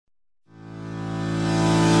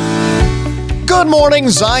Good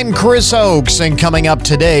mornings, I'm Chris Oakes, and coming up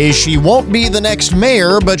today, she won't be the next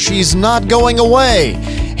mayor, but she's not going away.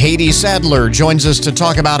 Haydee Sadler joins us to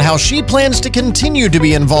talk about how she plans to continue to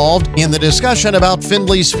be involved in the discussion about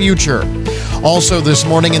Findlay's future. Also this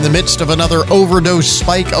morning, in the midst of another Overdose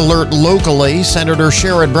Spike Alert locally, Senator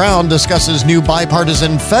Sherrod Brown discusses new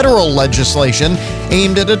bipartisan federal legislation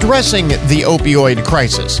aimed at addressing the opioid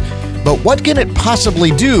crisis. But what can it possibly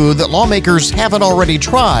do that lawmakers haven't already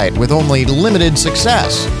tried with only limited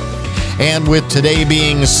success? And with today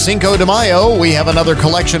being Cinco de Mayo, we have another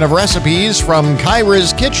collection of recipes from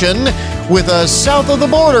Kyra's kitchen with a south of the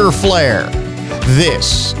border flair.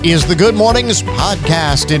 This is the Good Mornings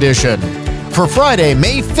Podcast Edition for Friday,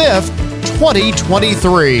 May 5th,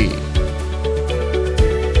 2023.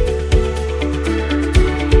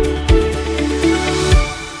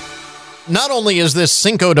 Not only is this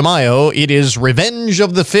Cinco de Mayo, it is Revenge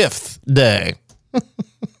of the Fifth Day.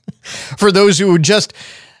 For those who just,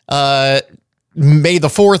 May the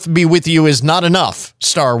 4th be with you is not enough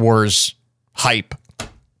Star Wars hype.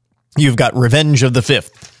 You've got Revenge of the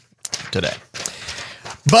 5th today.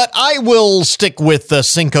 But I will stick with the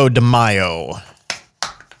Cinco de Mayo.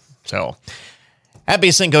 So,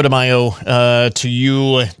 happy Cinco de Mayo to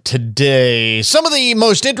you today. Some of the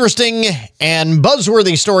most interesting and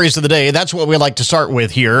buzzworthy stories of the day, that's what we like to start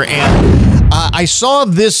with here. And I saw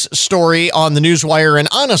this story on the Newswire, and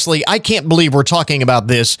honestly, I can't believe we're talking about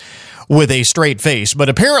this with a straight face. But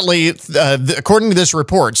apparently, according to this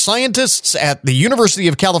report, scientists at the University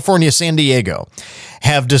of California, San Diego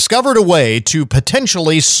have discovered a way to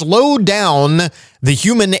potentially slow down the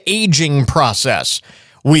human aging process.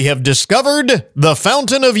 We have discovered the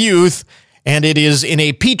fountain of youth, and it is in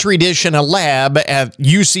a petri dish in a lab at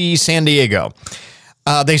UC San Diego.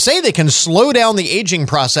 They say they can slow down the aging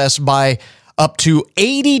process by up to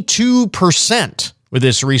 82% with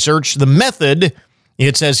this research. The method,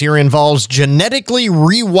 it says here, involves genetically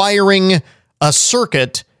rewiring a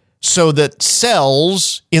circuit so that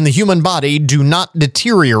cells in the human body do not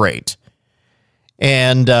deteriorate.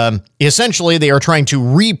 And essentially, they are trying to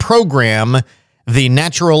reprogram the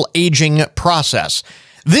natural aging process.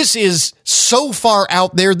 This is so far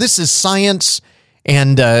out there. This is science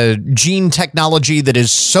and gene technology that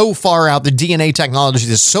is so far out. The DNA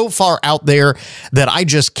technology is so far out there that I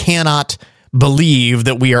just cannot believe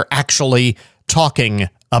that we are actually talking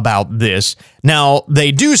about this. Now,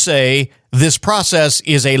 they do say this process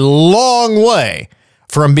is a long way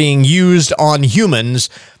from being used on humans,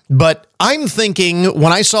 but I'm thinking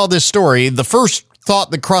when I saw this story, the first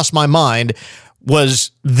thought that crossed my mind was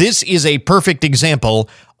this is a perfect example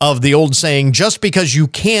of the old saying, just because you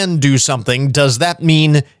can do something, does that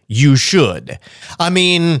mean you should? I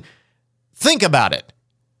mean, think about it.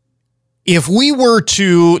 If we were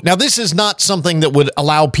to, now this is not something that would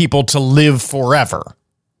allow people to live forever,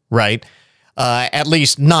 right? At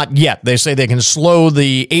least not yet. They say they can slow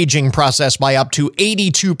the aging process by up to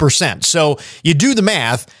 82%. So you do the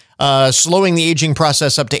math, slowing the aging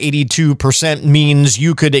process up to 82% means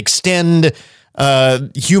you could extend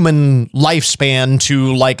human lifespan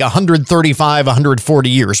to like 135, 140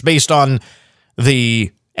 years based on the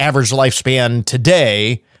average lifespan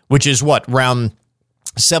today, which is what, around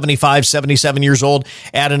 75, 77 years old.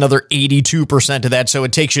 Add another 82% to that, so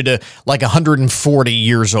it takes you to like 140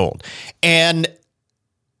 years old. And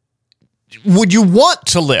would you want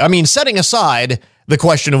to live? I mean, setting aside the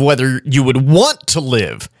question of whether you would want to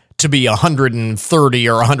live to be 130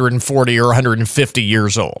 or 140 or 150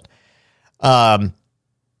 years old. I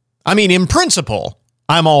mean, in principle,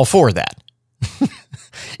 I'm all for that.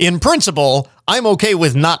 In principle, I'm okay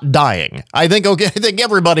with not dying. I think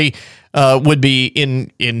everybody would be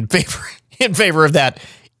in favor of that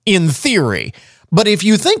in theory. But if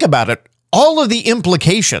you think about it, all of the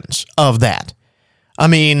implications of that, I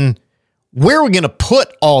mean, where are we going to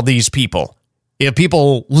put all these people if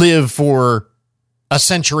people live for a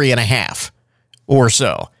century and a half or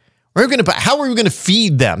so? How are we going to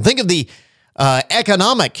feed them? Think of the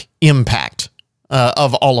economic impact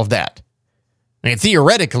of all of that. I mean,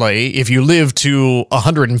 theoretically, if you live to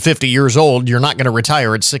 150 years old, you're not going to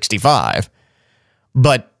retire at 65.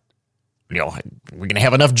 But, you know, we're going to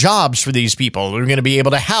have enough jobs for these people. We're going to be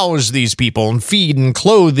able to house these people and feed and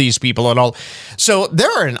clothe these people and all. So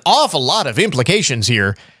there are an awful lot of implications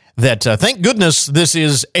here that, thank goodness, this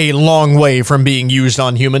is a long way from being used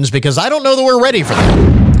on humans, because I don't know that we're ready for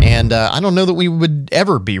that. And I don't know that we would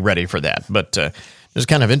ever be ready for that. But it's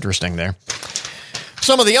kind of interesting there.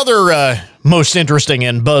 Some of the other most interesting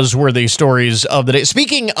and buzzworthy stories of the day.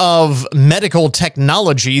 Speaking of medical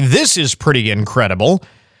technology, this is pretty incredible.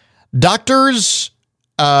 Doctors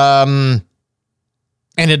and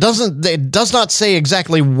and it does not say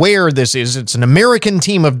exactly where this is. It's an American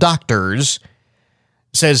team of doctors,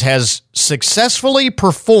 says has successfully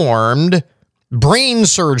performed brain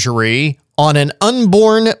surgery on an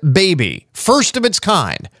unborn baby. First of its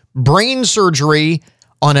kind. Brain surgery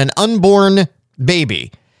on an unborn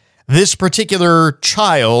baby. This particular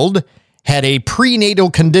child had a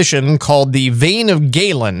prenatal condition called the vein of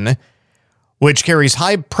Galen, which carries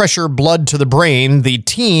high-pressure blood to the brain. The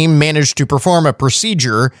team managed to perform a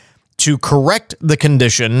procedure to correct the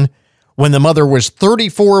condition when the mother was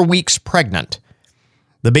 34 weeks pregnant.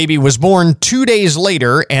 The baby was born 2 days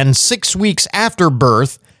later, and 6 weeks after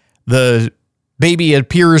birth, the baby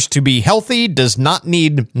appears to be healthy, does not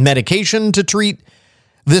need medication to treat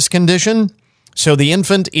this condition, so the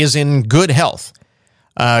infant is in good health.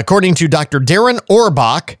 According to Dr. Darren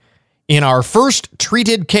Orbach, in our first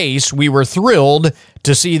treated case, we were thrilled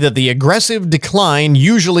to see that the aggressive decline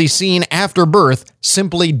usually seen after birth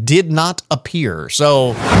simply did not appear.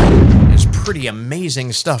 So it's pretty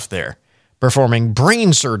amazing stuff there. Performing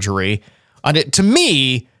brain surgery on it. To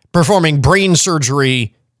me, performing brain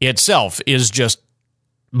surgery itself is just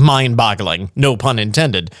mind-boggling, no pun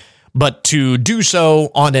intended. But to do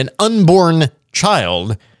so on an unborn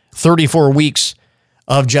child, 34 weeks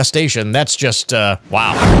of gestation, that's just,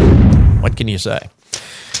 wow. What can you say?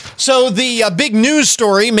 So the big news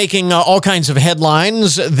story making all kinds of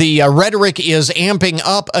headlines. The rhetoric is amping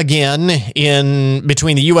up again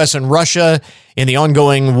between the U.S. and Russia in the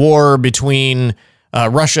ongoing war between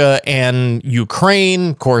Russia and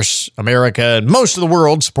Ukraine. Of course, America and most of the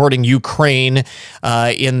world supporting Ukraine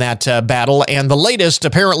in that battle. And the latest,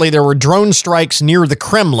 apparently there were drone strikes near the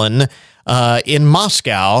Kremlin in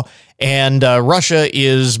Moscow, and Russia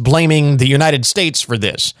is blaming the United States for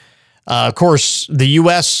this. Of course, the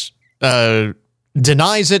U.S.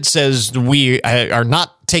 Denies it, says we are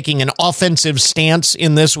not taking an offensive stance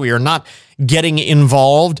in this. We are not getting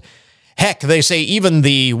involved. Heck, they say even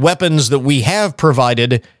the weapons that we have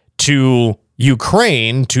provided to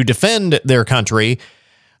Ukraine to defend their country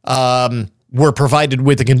were provided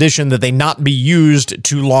with the condition that they not be used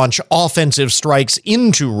to launch offensive strikes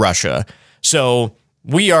into Russia. So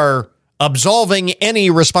we are absolving any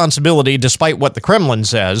responsibility, despite what the Kremlin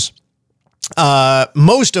says.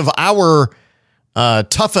 Most of our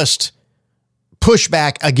toughest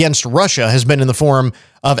pushback against Russia has been in the form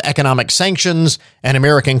of economic sanctions and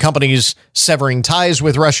American companies severing ties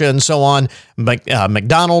with Russia and so on.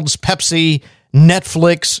 McDonald's, Pepsi,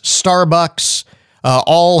 Netflix, Starbucks,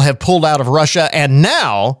 all have pulled out of Russia. And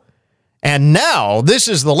now, this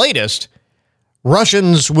is the latest,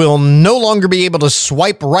 Russians will no longer be able to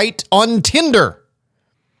swipe right on Tinder.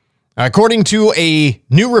 According to a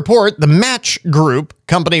new report, the Match Group,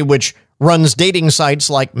 company which runs dating sites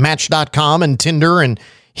like Match.com and Tinder and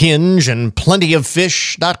Hinge and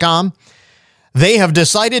plentyoffish.com, they have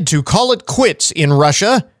decided to call it quits in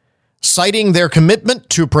Russia, citing their commitment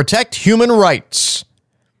to protect human rights.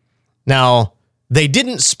 Now, they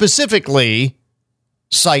didn't specifically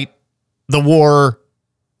cite the war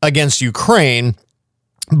against Ukraine,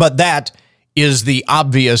 but that is the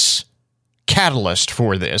obvious catalyst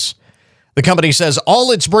for this. The company says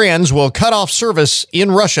all its brands will cut off service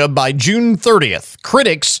in Russia by June 30th.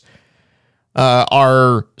 Critics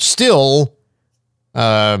are still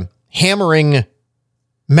hammering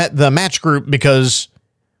the Match Group because,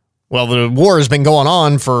 well, the war has been going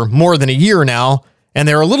on for more than a year now, and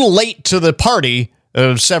they're a little late to the party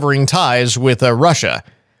of severing ties with Russia.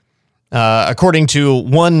 According to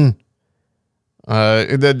one,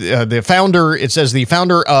 the founder, it says the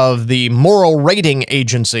founder of the moral rating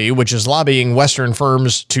agency, which is lobbying Western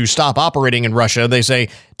firms to stop operating in Russia. They say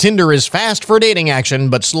Tinder is fast for dating action,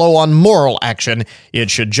 but slow on moral action. It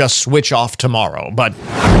should just switch off tomorrow. But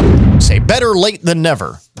say better late than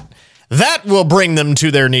never. That will bring them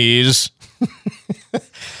to their knees. And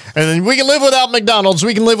then we can live without McDonald's.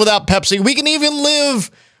 We can live without Pepsi. We can even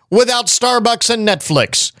live without Starbucks and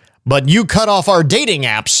Netflix. But you cut off our dating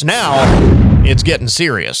apps now, it's getting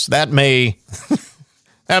serious. That may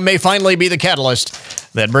finally be the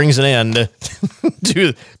catalyst that brings an end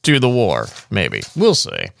to the war. Maybe. We'll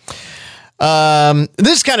see.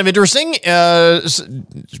 This is kind of interesting.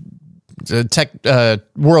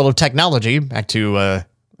 World of technology. Back to a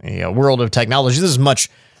world of technology. This is much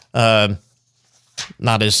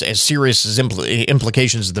not as serious as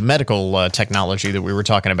implications of the medical technology that we were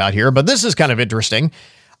talking about here, but this is kind of interesting.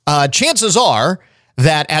 Chances are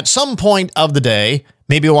that at some point of the day,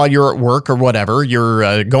 maybe while you're at work or whatever,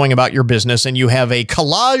 you're going about your business and you have a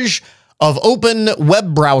collage of open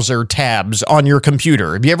web browser tabs on your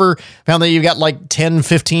computer. Have you ever found that you've got like 10,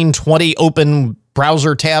 15, 20 open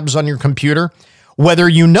browser tabs on your computer? Whether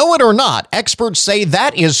you know it or not, experts say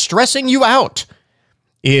that is stressing you out.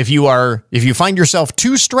 If you find yourself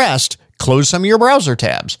too stressed, close some of your browser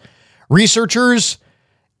tabs. Researchers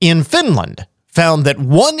in Finland found that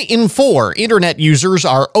 1 in 4 internet users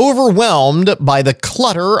are overwhelmed by the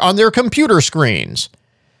clutter on their computer screens.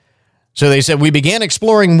 So they said, we began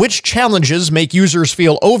exploring which challenges make users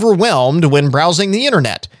feel overwhelmed when browsing the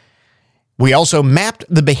internet. We also mapped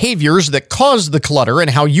the behaviors that cause the clutter and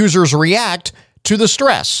how users react to the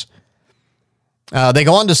stress. They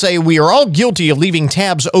go on to say, we are all guilty of leaving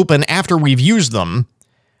tabs open after we've used them,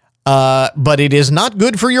 but it is not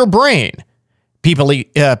good for your brain.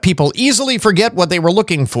 People easily forget what they were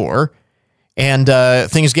looking for, and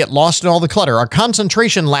things get lost in all the clutter. Our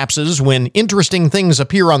concentration lapses when interesting things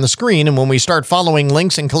appear on the screen and when we start following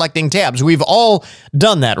links and collecting tabs. We've all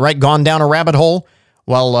done that, right? Gone down a rabbit hole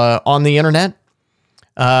while on the internet.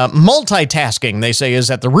 Multitasking, they say, is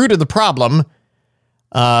at the root of the problem.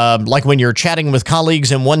 Like when you're chatting with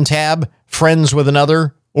colleagues in one tab, friends with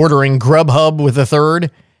another, ordering Grubhub with a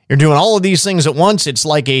third. You're doing all of these things at once. It's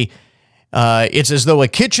like it's as though a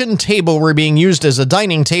kitchen table were being used as a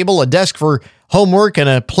dining table, a desk for homework, and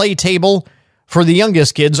a play table for the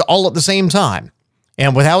youngest kids all at the same time.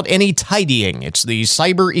 And without any tidying, it's the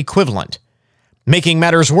cyber equivalent. Making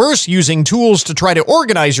matters worse, using tools to try to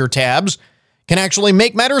organize your tabs can actually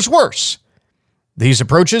make matters worse. These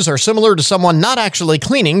approaches are similar to someone not actually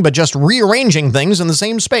cleaning, but just rearranging things in the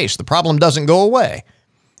same space. The problem doesn't go away.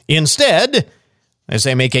 Instead, as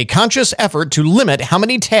they make a conscious effort to limit how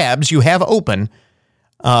many tabs you have open,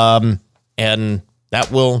 and that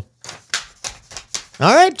will...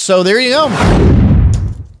 All right, so there you go.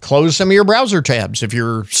 Close some of your browser tabs if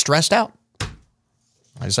you're stressed out.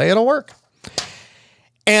 I say it'll work.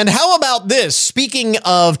 And how about this? Speaking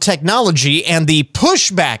of technology and the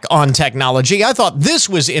pushback on technology, I thought this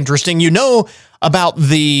was interesting. You know about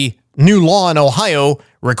the new law in Ohio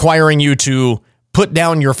requiring you to put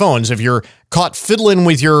down your phones. If you're caught fiddling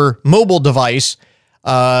with your mobile device,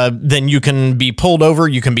 then you can be pulled over,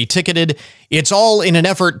 you can be ticketed. It's all in an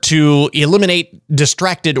effort to eliminate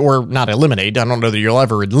distracted, or not eliminate, I don't know that you'll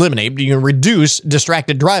ever eliminate, but you can reduce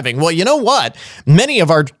distracted driving. Well, you know what? Many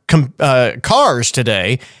of our cars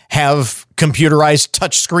today have computerized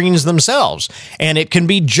touch screens themselves, and it can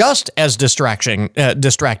be just as distracting.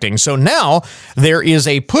 So now there is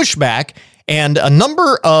a pushback, and a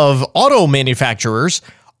number of auto manufacturers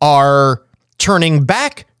are turning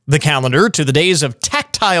back the calendar to the days of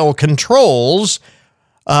tactile controls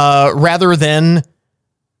rather than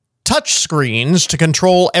touch screens to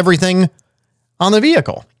control everything on the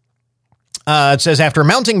vehicle. It says, after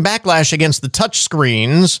mounting backlash against the touch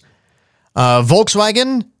screens,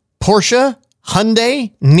 Volkswagen, Porsche,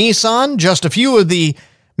 Hyundai, Nissan, just a few of the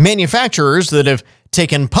manufacturers that have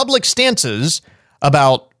taken public stances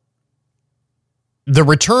about the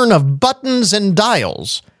return of buttons and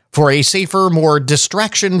dials for a safer, more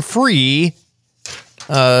distraction-free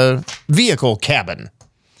vehicle cabin.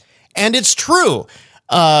 And it's true.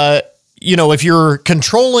 If you're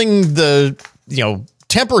controlling the,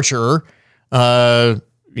 temperature,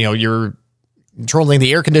 you're controlling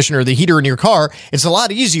the air conditioner or the heater in your car, it's a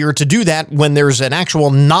lot easier to do that when there's an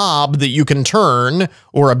actual knob that you can turn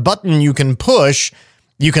or a button you can push.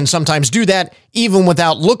 You can sometimes do that even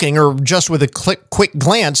without looking or just with a quick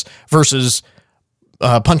glance versus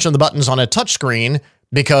punching the buttons on a touchscreen,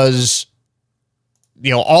 because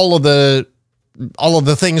all of the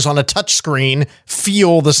things on a touchscreen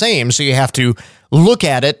feel the same. So you have to look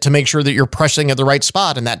at it to make sure that you're pressing at the right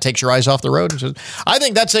spot, and that takes your eyes off the road. So I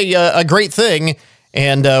think that's a great thing,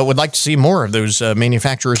 and would like to see more of those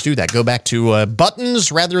manufacturers do that. Go back to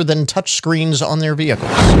buttons rather than touch screens on their vehicles.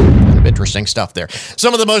 Kind of interesting stuff there.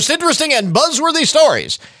 Some of the most interesting and buzzworthy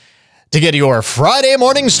stories to get your Friday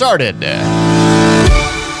morning started.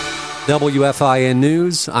 WFIN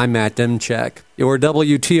News, I'm Matt Demchek. Your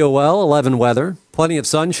WTOL 11 weather. Plenty of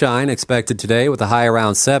sunshine expected today with a high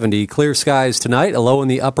around 70. Clear skies tonight, a low in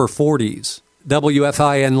the upper 40s.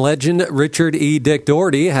 WFIN legend Richard E. Dick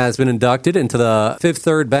Doherty has been inducted into the Fifth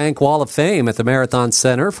Third Bank Wall of Fame at the Marathon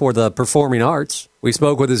Center for the Performing Arts. We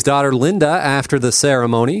spoke with his daughter Linda after the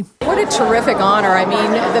ceremony. What a terrific honor. I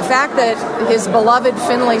mean, the fact that his beloved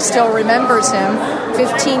Findlay still remembers him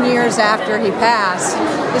 15 years after he passed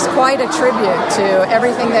is quite a tribute to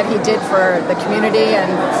everything that he did for the community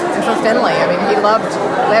and for Findlay. I mean, he loved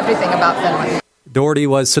everything about Findlay. Doherty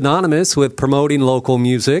was synonymous with promoting local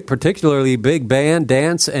music, particularly big band,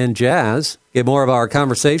 dance, and jazz. Get more of our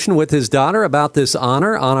conversation with his daughter about this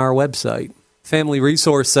honor on our website. Family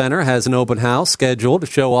Resource Center has an open house scheduled to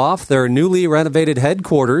show off their newly renovated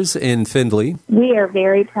headquarters in Findlay. We are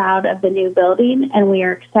very proud of the new building, and we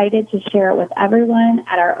are excited to share it with everyone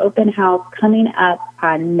at our open house coming up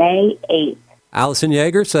on May 8th. Allison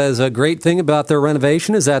Yeager says a great thing about their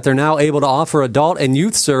renovation is that they're now able to offer adult and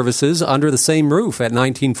youth services under the same roof at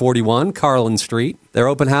 1941 Carlin Street. Their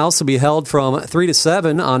open house will be held from 3 to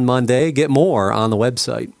 7 on Monday. Get more on the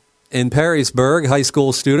website. In Perrysburg, high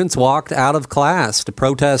school students walked out of class to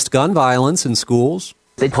protest gun violence in schools.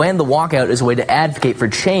 They planned the walkout as a way to advocate for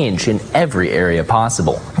change in every area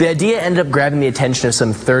possible. The idea ended up grabbing the attention of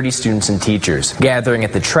some 30 students and teachers, gathering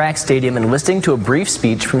at the track stadium and listening to a brief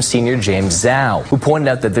speech from senior James Zhao, who pointed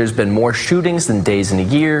out that there's been more shootings than days in a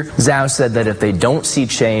year. Zhao said that if they don't see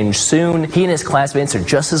change soon, he and his classmates are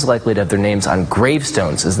just as likely to have their names on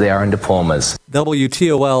gravestones as they are on diplomas.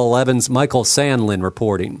 WTOL 11's Michael Sandlin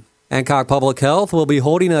reporting. Hancock Public Health will be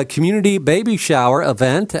holding a community baby shower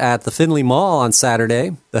event at the Findlay Mall on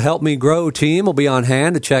Saturday. The Help Me Grow team will be on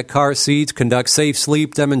hand to check car seats, conduct safe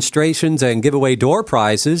sleep demonstrations, and give away door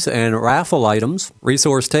prizes and raffle items.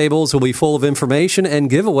 Resource tables will be full of information and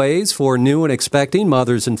giveaways for new and expecting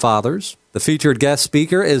mothers and fathers. The featured guest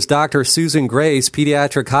speaker is Dr. Susan Grace,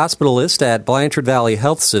 pediatric hospitalist at Blanchard Valley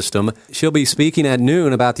Health System. She'll be speaking at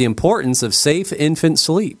noon about the importance of safe infant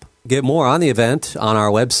sleep. Get more on the event on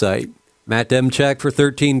our website. Matt Demchek for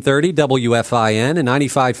 1330 WFIN and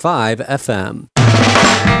 95.5 FM.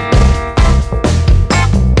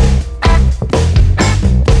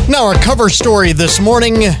 Now, our cover story this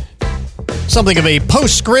morning, something of a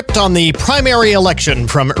postscript on the primary election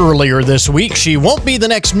from earlier this week. She won't be the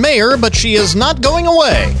next mayor, but she is not going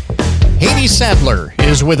away. Haydee Sadler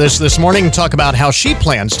is with us this morning to talk about how she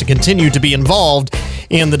plans to continue to be involved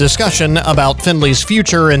in the discussion about Findlay's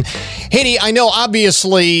future. And Haydee, I know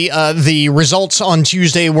obviously the results on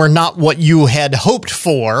Tuesday were not what you had hoped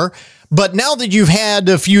for, but now that you've had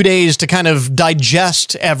a few days to kind of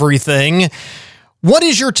digest everything, what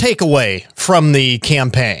is your takeaway from the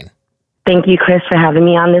campaign? Thank you, Chris, for having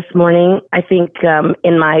me on this morning. I think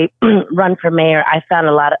in my run for mayor, I found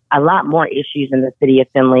a lot more issues in the city of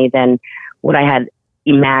Findlay than what I had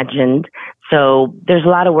imagined. So there's a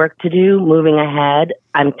lot of work to do moving ahead.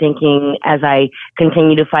 I'm thinking as I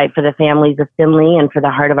continue to fight for the families of Findlay and for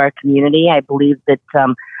the heart of our community, I believe that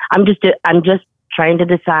I'm just trying to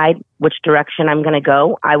decide which direction I'm going to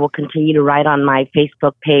go. I will continue to write on my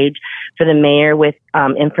Facebook page for the mayor with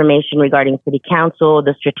information regarding city council,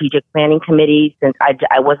 the strategic planning committee, since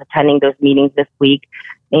I was attending those meetings this week.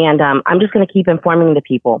 And I'm just going to keep informing the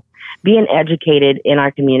people. Being educated in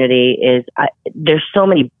our community is, there's so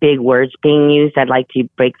many big words being used. I'd like to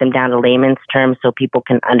break them down to layman's terms so people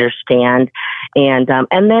can understand, and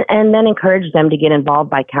then encourage them to get involved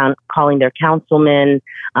by calling their councilmen,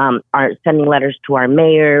 or sending letters to our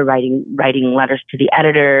mayor, writing letters to the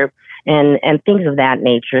editor, and things of that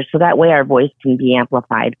nature. So that way our voice can be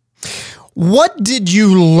amplified. What did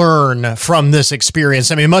you learn from this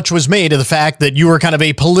experience? I mean, much was made of the fact that you were kind of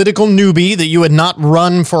a political newbie, that you had not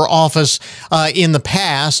run for office in the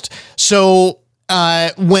past. So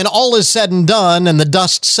when all is said and done and the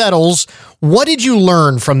dust settles, what did you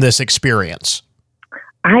learn from this experience?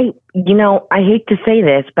 I hate to say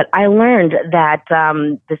this, but I learned that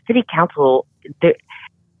the city council,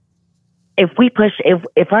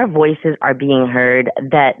 if our voices are being heard,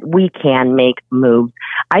 that we can make moves.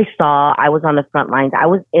 I was on the front lines. I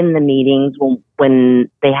was in the meetings when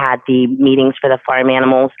they had the meetings for the farm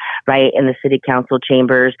animals, right, in the city council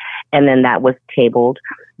chambers, and then that was tabled.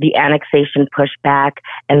 The annexation pushback,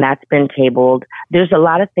 and that's been tabled. There's a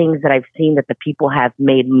lot of things that I've seen that the people have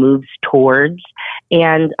made moves towards,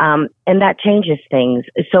 and that changes things.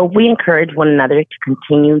 So we encourage one another to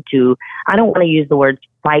continue to, I don't want to use the words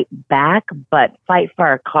fight back, but fight for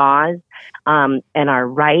our cause and our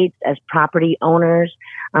rights as property owners.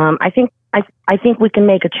 I think we can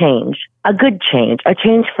make a change, a good change, a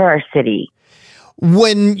change for our city.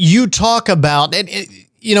 When you talk about it,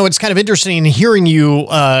 it's kind of interesting hearing you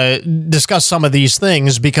discuss some of these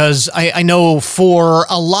things, because I know for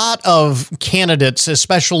a lot of candidates,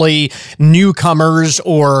 especially newcomers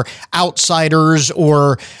or outsiders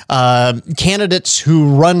or candidates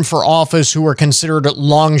who run for office who are considered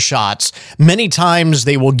long shots, many times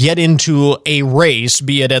they will get into a race,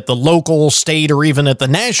 be it at the local, state, or even at the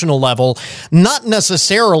national level, not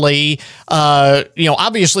necessarily,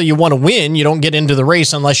 obviously you want to win. You don't get into the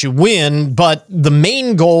race unless you win, but the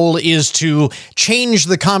main goal is to change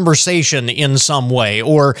the conversation in some way,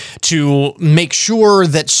 or to make sure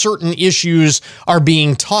that certain issues are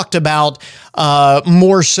being talked about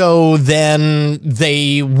more so than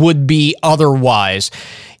they would be otherwise.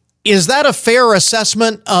 Is that a fair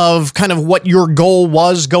assessment of kind of what your goal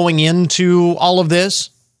was going into all of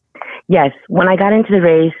this? Yes. When I got into the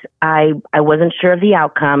race, I wasn't sure of the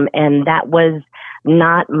outcome, and that was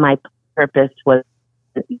not my purpose, was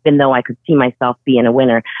even though I could see myself being a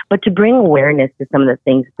winner, but to bring awareness to some of the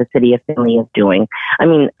things the city of Findlay is doing. I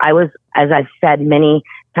mean, I was, as I've said many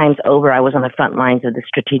times over, I was on the front lines of the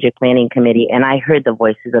strategic planning committee, and I heard the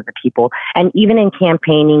voices of the people. And even in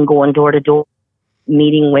campaigning, going door to door,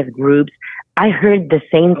 meeting with groups, I heard the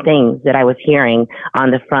same things that I was hearing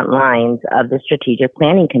on the front lines of the strategic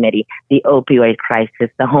planning committee: the opioid crisis,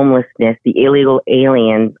 the homelessness, the illegal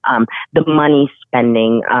aliens, the money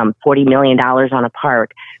spending, $40 million on a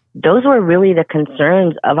park. Those were really the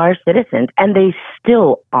concerns of our citizens, and they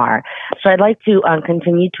still are. So I'd like to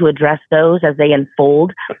continue to address those as they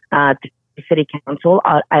unfold to the city council.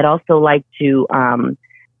 I'd also like to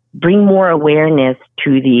bring more awareness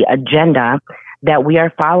to the agenda that we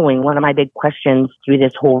are following. One of my big questions through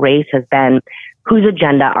this whole race has been, whose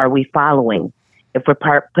agenda are we following? If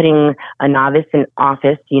we're putting a novice in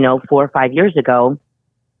office, 4 or 5 years ago,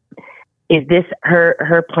 is this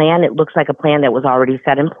her plan? It looks like a plan that was already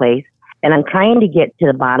set in place. And I'm trying to get to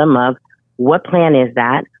the bottom of what plan is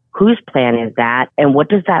that, whose plan is that, and what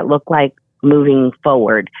does that look like moving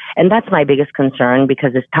forward? And that's my biggest concern,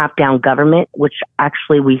 because this top-down government, which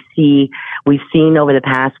actually we've seen over the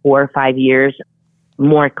past 4 or 5 years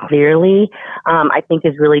more clearly, I think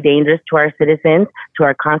is really dangerous to our citizens, to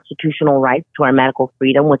our constitutional rights, to our medical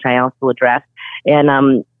freedom, which I also addressed.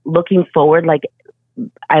 And looking forward, like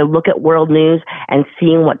I look at world news and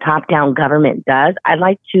seeing what top-down government does, I'd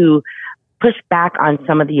like to push back on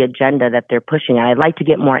some of the agenda that they're pushing. And I'd like to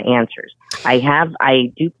get more answers.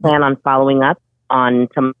 I do plan on following up on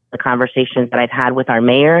some of the conversations that I've had with our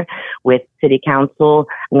mayor, with city council.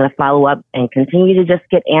 I'm going to follow up and continue to just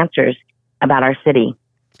get answers about our city.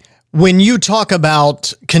 When you talk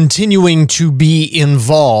about continuing to be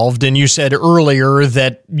involved, and you said earlier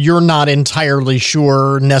that you're not entirely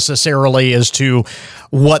sure necessarily as to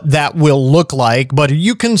what that will look like, but are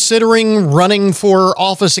you considering running for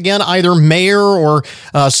office again, either mayor or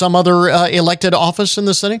some other elected office in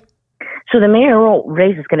the city? So the mayoral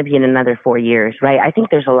race is going to be in another 4 years, right? I think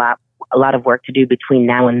there's a lot of work to do between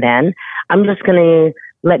now and then. I'm just going to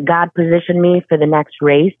let God position me for the next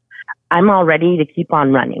race. I'm all ready to keep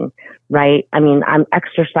on running, right? I mean, I'm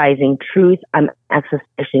exercising truth. I'm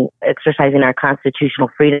exercising our constitutional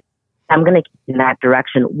freedom. I'm going to keep in that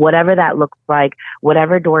direction. Whatever that looks like,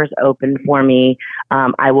 whatever doors open for me,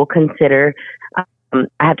 I will consider. I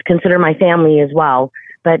have to consider my family as well.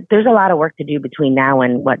 But there's a lot of work to do between now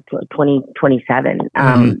and 2027.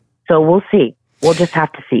 So we'll see. We'll just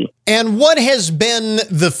have to see. And what has been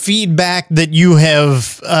the feedback that you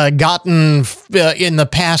have gotten in the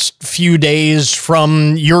past few days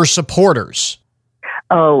from your supporters?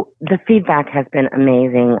 Oh, the feedback has been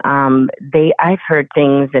amazing. I've heard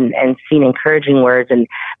things and seen encouraging words, and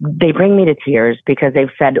they bring me to tears, because they've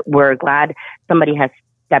said, we're glad somebody has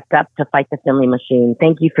stepped up to fight the Findlay machine.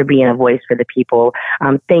 Thank you for being a voice for the people.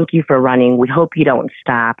 Thank you for running. We hope you don't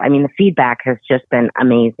stop. I mean, the feedback has just been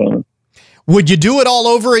amazing. Would you do it all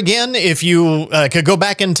over again if you could go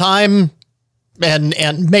back in time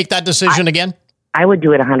and make that decision again? I would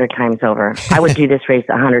do it 100 times over. I would do this race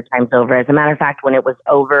 100 times over. As a matter of fact, when it was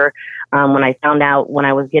over, when I found out, when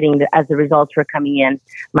I was getting as the results were coming in,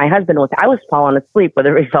 my husband I was falling asleep when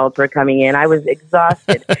the results were coming in. I was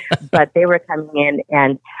exhausted, but they were coming in,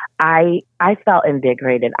 and I felt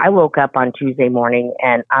invigorated. I woke up on Tuesday morning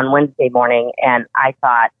and on Wednesday morning, and I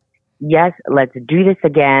thought, yes, let's do this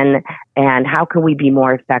again. And how can we be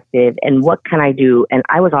more effective? And what can I do? And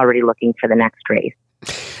I was already looking for the next race.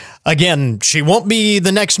 Again, she won't be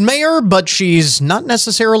the next mayor, but she's not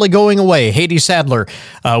necessarily going away. Haydee Sadler,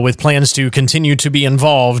 with plans to continue to be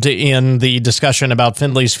involved in the discussion about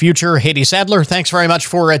Findlay's future. Haydee Sadler, thanks very much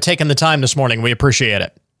for taking the time this morning. We appreciate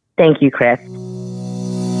it. Thank you, Chris.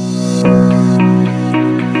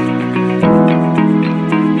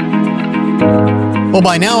 Well,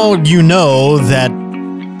 by now you know that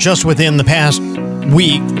just within the past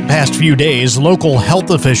week, past few days, local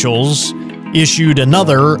health officials issued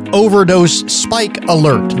another Overdose Spike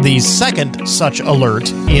Alert, the second such alert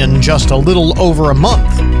in just a little over a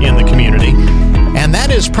month in the community. And that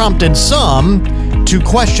has prompted some to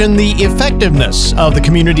question the effectiveness of the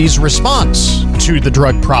community's response to the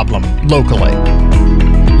drug problem locally.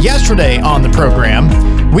 Yesterday on the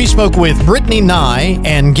program, we spoke with Brittany Nye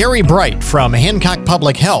and Gary Bright from Hancock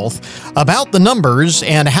Public Health about the numbers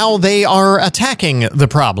and how they are attacking the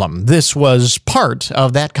problem. This was part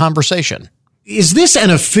of that conversation. Is this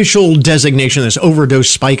an official designation, this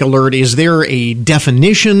overdose spike alert? Is there a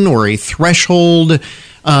definition or a threshold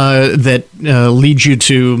that leads you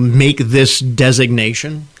to make this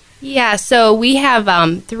designation? Yeah, so we have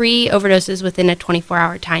 3 overdoses within a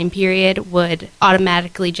 24-hour time period would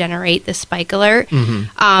automatically generate the spike alert.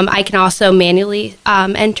 I can also manually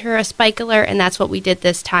enter a spike alert, and that's what we did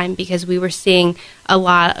this time because we were seeing a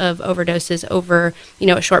lot of overdoses over,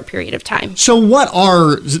 a short period of time. So what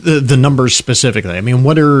are the numbers specifically? I mean,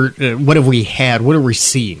 what have we had? What are we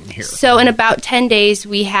seeing here? So in about 10 days,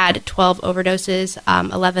 we had 12 overdoses.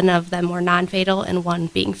 11 of them were non-fatal and 1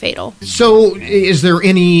 being fatal. So is there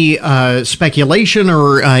any speculation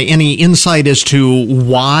or any insight as to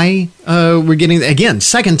why we're getting, again,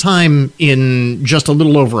 second time in just a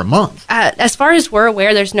little over a month? As far as we're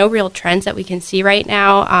aware, there's no real trends that we can see right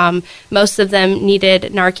now. Most of them needed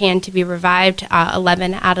Narcan to be revived.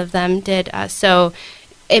 11 out of them did. So,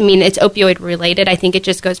 I mean, it's opioid related. I think it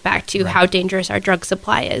just goes back to how dangerous our drug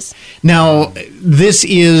supply is. Now, this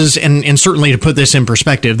is, and certainly to put this in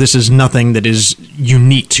perspective, this is nothing that is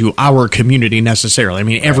unique to our community necessarily. I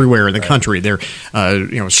mean, everywhere in the country, they're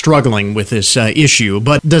struggling with this issue.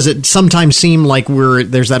 But does it sometimes seem like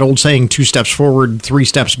there's that old saying, 2 steps forward, 3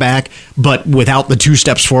 steps back, but without the 2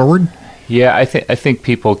 steps forward? Yeah, I think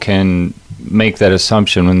people can make that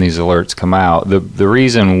assumption when these alerts come out. The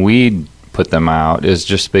reason we put them out is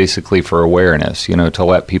just basically for awareness, to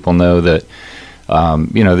let people know that,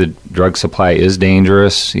 the drug supply is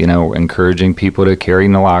dangerous, encouraging people to carry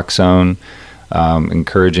naloxone,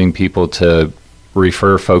 encouraging people to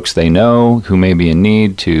refer folks they know who may be in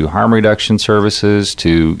need to harm reduction services,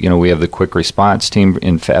 to, we have the quick response team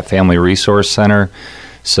in Family Resource Center,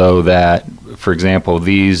 so that, for example,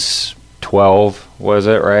 these 12, was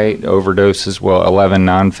it right, overdoses, 11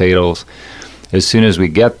 non-fatals, as soon as we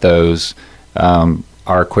get those,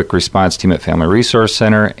 our quick response team at Family Resource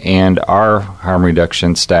Center and our harm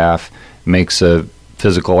reduction staff makes a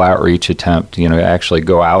physical outreach attempt, to actually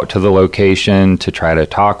go out to the location to try to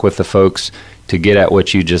talk with the folks to get at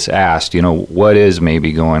what you just asked, what is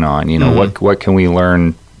maybe going on, what can we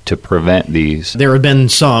learn to prevent these. There have been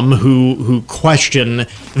some who question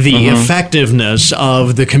the effectiveness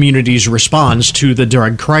of the community's response to the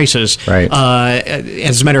drug crisis. Right.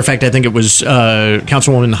 As a matter of fact, I think it was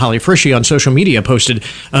Councilwoman Holly Frischi on social media posted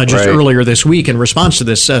just earlier this week in response to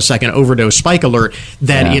this second overdose spike alert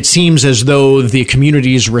that it seems as though the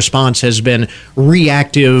community's response has been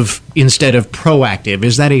reactive instead of proactive.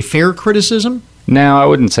 Is that a fair criticism? No, I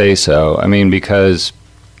wouldn't say so. I mean, because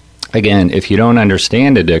again, if you don't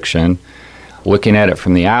understand addiction, looking at it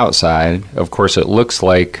from the outside, of course, it looks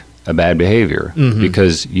like a bad behavior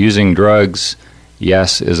because using drugs,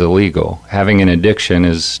 yes, is illegal. Having an addiction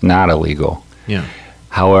is not illegal. Yeah.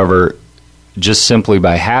 However, just simply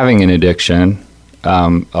by having an addiction,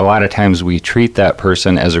 a lot of times we treat that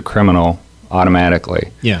person as a criminal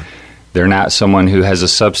automatically. Yeah. They're not someone who has a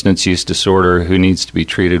substance use disorder who needs to be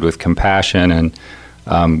treated with compassion and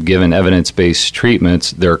given evidence-based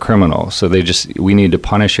treatments. They're a criminal. So we need to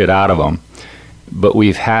punish it out of them. But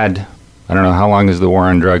we've had, I don't know, how long has the war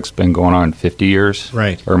on drugs been going on? 50 years?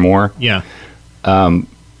 Right. Or more? Yeah. And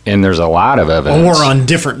there's a lot of evidence. Or on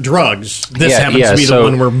different drugs. This happens to be the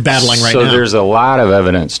one we're battling right now. So there's a lot of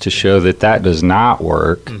evidence to show that does not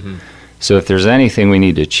work. So if there's anything we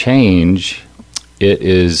need to change, it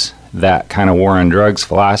is that kind of war on drugs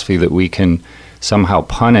philosophy that we can somehow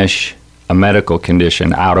punish a medical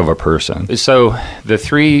condition out of a person. So the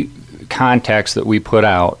 3 contacts that we put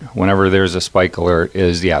out whenever there's a spike alert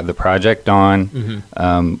is, the Project Dawn,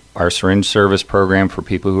 our syringe service program for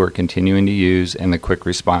people who are continuing to use, and the quick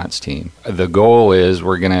response team. The goal is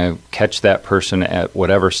we're going to catch that person at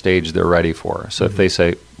whatever stage they're ready for. So if they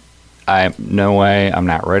say, no way, I'm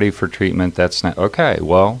not ready for treatment, that's not, okay,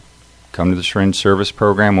 well, come to the syringe service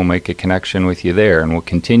program, we'll make a connection with you there, and we'll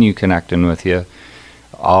continue connecting with you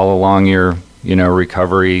all along your,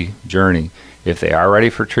 recovery journey. If they are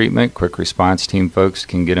ready for treatment, quick response team folks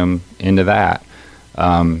can get them into that.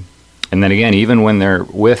 And then again, even when they're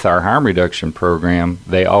with our harm reduction program,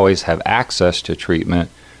 they always have access to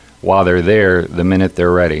treatment while they're there the minute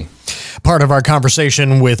they're ready. Part of our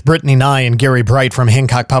conversation with Brittany Nye and Gary Bright from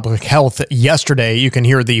Hancock Public Health yesterday. You can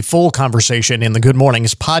hear the full conversation in the Good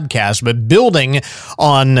Mornings podcast, but building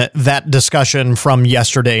on that discussion from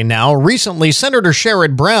yesterday now, recently Senator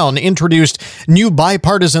Sherrod Brown introduced new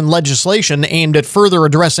bipartisan legislation aimed at further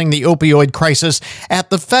addressing the opioid crisis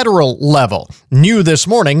at the federal level. New this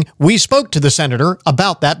morning, we spoke to the senator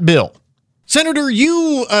about that bill. Senator,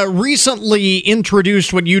 you recently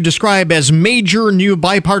introduced what you describe as major new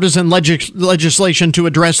bipartisan legislation to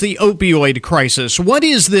address the opioid crisis. What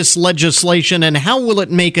is this legislation, and how will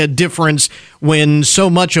it make a difference when so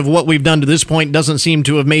much of what we've done to this point doesn't seem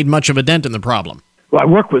to have made much of a dent in the problem? Well, I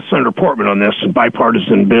worked with Senator Portman on this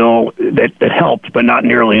bipartisan bill that helped, but not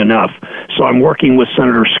nearly enough. So I'm working with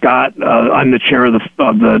Senator Scott. I'm the chair of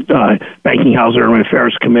the Banking, Housing, and Urban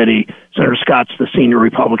Affairs Committee. Senator Scott's the senior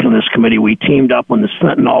Republican in this committee. We teamed up on this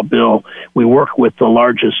fentanyl bill. We work with the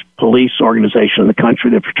largest police organization in the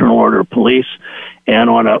country, the Fraternal Order of Police. And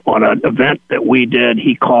on an event that we did,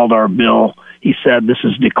 he called our bill. He said this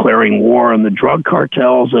is declaring war on the drug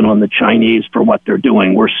cartels and on the Chinese for what they're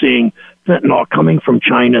doing. We're seeing fentanyl coming from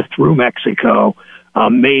China through Mexico,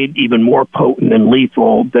 made even more potent and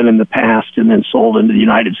lethal than in the past, and then sold into the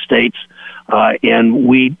United States. And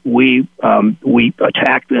we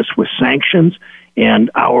attack this with sanctions.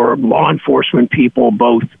 And our law enforcement people,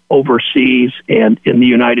 both overseas and in the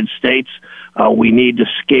United States, we need to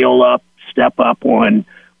step up on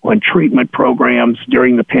treatment programs.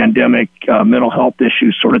 During the pandemic. Mental health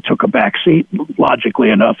issues sort of took a backseat,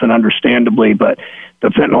 logically enough and understandably, but the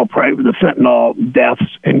fentanyl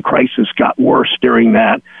deaths and crisis got worse during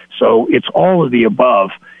that. So it's all of the above.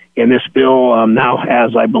 And this bill now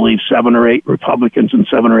has, I believe, 7 or 8 Republicans and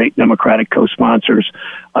 7 or 8 Democratic co-sponsors.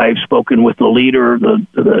 I've spoken with the leader,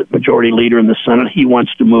 the majority leader in the Senate. He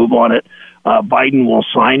wants to move on it. Biden will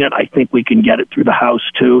sign it. I think we can get it through the House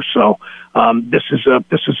too. So this is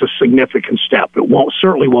a significant step. It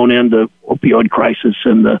certainly won't end the opioid crisis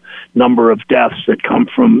and the number of deaths that come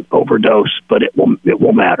from overdose, but it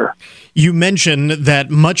will matter. You mentioned that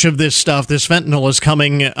much of this stuff, this fentanyl, is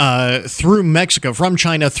coming through Mexico, from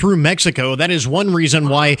China through Mexico. That is one reason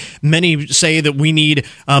why many say that we need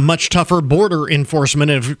much tougher border enforcement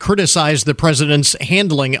and have criticized the president's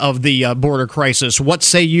handling of the border crisis. What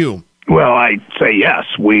say you? Well, I say yes.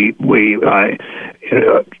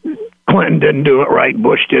 Clinton didn't do it right.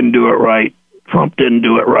 Bush didn't do it right. Trump didn't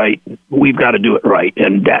do it right. We've got to do it right,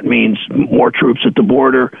 and that means more troops at the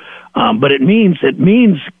border. But it means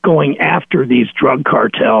going after these drug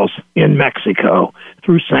cartels in Mexico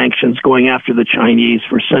through sanctions, going after the Chinese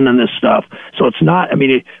for sending this stuff. So it's not. I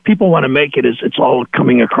mean, people want to make it as it's all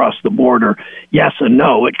coming across the border. Yes and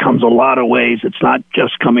no. It comes a lot of ways. It's not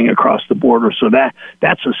just coming across the border. So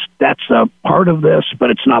that's a part of this, but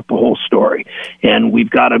it's not the whole story. And we've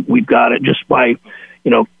got to just by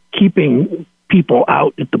keeping people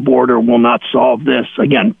out at the border will not solve this.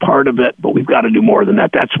 Again, part of it, but we've got to do more than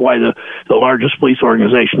that. That's why the largest police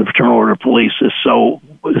organization, the Fraternal Order of Police, is so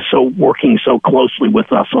working so closely with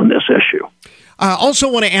us on this issue. I also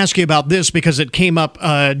want to ask you about this because it came up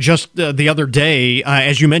just the other day.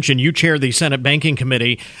 As you mentioned, you chair the Senate Banking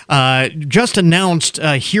Committee, just announced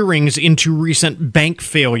hearings into recent bank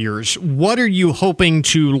failures. What are you hoping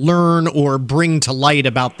to learn or bring to light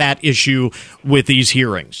about that issue with these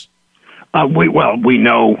hearings? We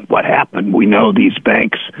know what happened. We know these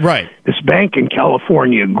banks. Right. This bank in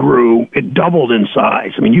California grew. It doubled in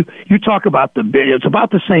size. I mean, you talk about it's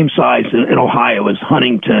about the same size in Ohio as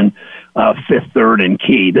Huntington, Fifth Third, and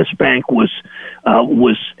Key. This bank was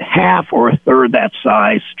half or a third that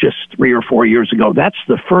size just 3 or 4 years ago. That's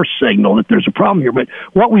the first signal that there's a problem here. But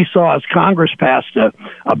what we saw is Congress passed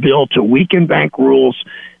a bill to weaken bank rules.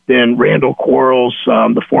 Then Randall Quarles,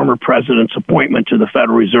 the former president's appointment to the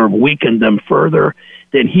Federal Reserve, weakened them further.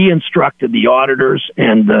 Then he instructed the auditors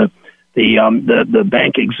and the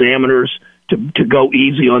bank examiners to go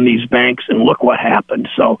easy on these banks, and look what happened.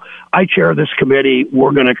 So I chair this committee.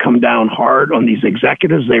 We're going to come down hard on these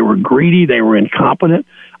executives. They were greedy. They were incompetent.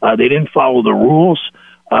 They didn't follow the rules.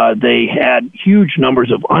 They had huge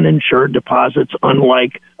numbers of uninsured deposits,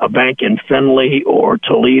 unlike a bank in Findlay or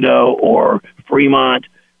Toledo or Fremont,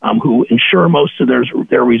 who insure most of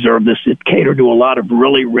their reserve. It catered to a lot of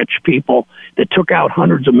really rich people that took out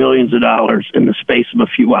hundreds of millions of dollars in the space of a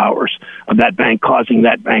few hours of that bank, causing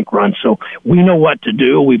that bank run. So we know what to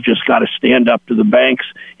do. We've just got to stand up to the banks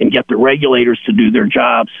and get the regulators to do their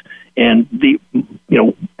jobs. And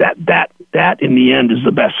that in the end is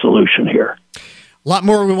the best solution here. A lot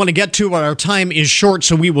more we want to get to, but our time is short,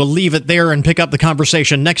 so we will leave it there and pick up the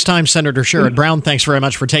conversation next time. Senator Sherrod Brown, thanks very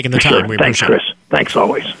much for taking the time. Sure. We Thanks, Chris. Thanks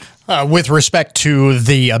always. With respect to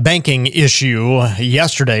the banking issue,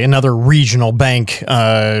 yesterday, another regional bank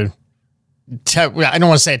I don't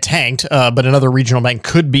want to say it tanked, but another regional bank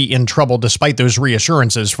could be in trouble despite those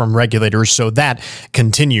reassurances from regulators. So that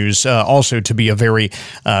continues also to be a very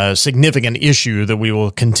significant issue that we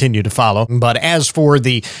will continue to follow. But as for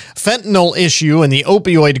the fentanyl issue and the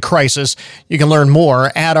opioid crisis, you can learn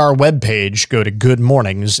more at our webpage. Go to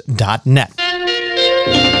goodmornings.net.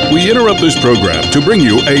 We interrupt this program to bring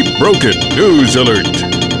you a broken news alert.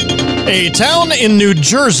 A town in New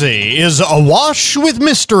Jersey is awash with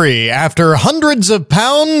mystery after hundreds of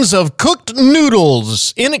pounds of cooked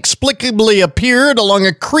noodles inexplicably appeared along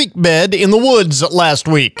a creek bed in the woods last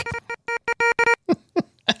week.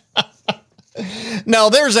 Now,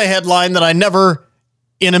 there's a headline that I never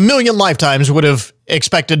in a million lifetimes would have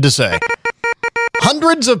expected to say.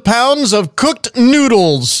 Hundreds of pounds of cooked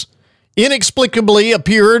noodles inexplicably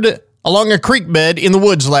appeared along a creek bed in the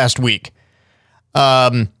woods last week.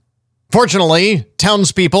 Fortunately,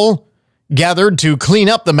 townspeople gathered to clean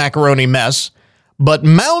up the macaroni mess, but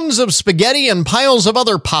mounds of spaghetti and piles of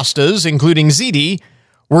other pastas, including ziti,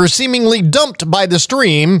 were seemingly dumped by the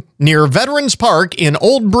stream near Veterans Park in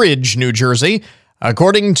Old Bridge, New Jersey,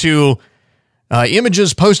 according to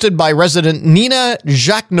images posted by resident Nina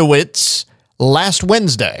Jachnowitz last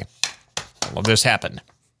Wednesday. All of this happened.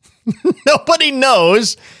 Nobody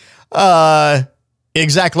knows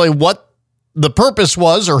exactly what the purpose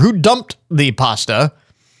was or who dumped the pasta.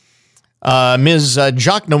 Ms.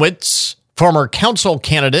 Jachnowitz, former council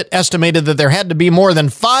candidate, estimated that there had to be more than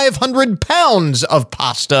 500 pounds of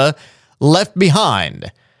pasta left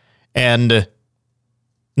behind. And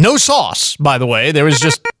no sauce, by the way. There was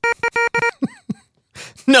just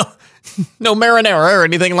no marinara or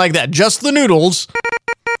anything like that. Just the noodles.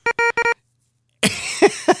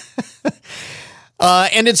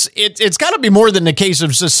 And it's got to be more than a case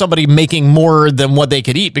of just somebody making more than what they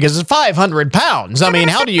could eat, because it's 500 pounds. I mean,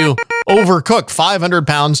 how do you overcook 500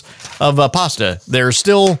 pounds of pasta? They're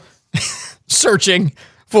still searching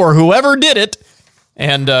for whoever did it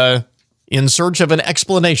and in search of an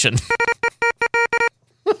explanation.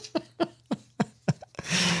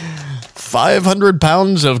 500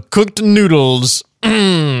 pounds of cooked noodles. All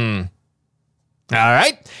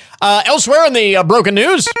right. Elsewhere in the broken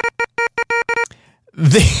news,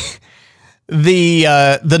 the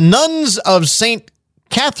nuns of St.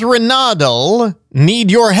 Catherinadel need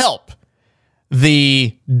your help.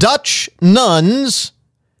 The Dutch nuns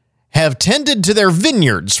have tended to their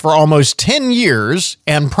vineyards for almost 10 years,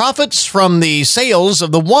 and profits from the sales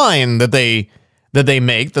of the wine that the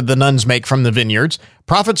nuns make from the vineyards,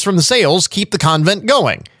 profits from the sales keep the convent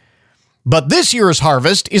going. But this year's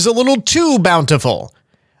harvest is a little too bountiful.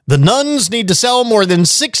 The nuns need to sell more than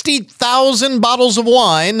 60,000 bottles of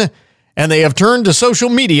wine, and they have turned to social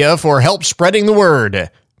media for help spreading the word.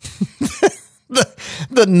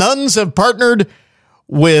 The nuns have partnered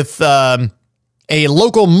with a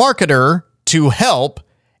local marketer to help,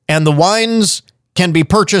 and the wines can be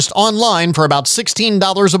purchased online for about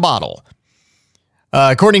 $16 a bottle.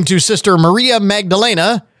 According to Sister Maria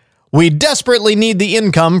Magdalena, we desperately need the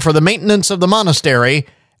income for the maintenance of the monastery,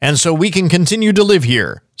 and so we can continue to live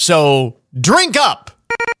here. So drink up,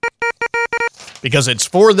 because it's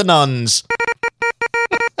for the nuns.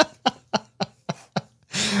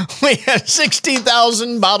 We have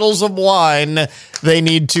 60,000 bottles of wine they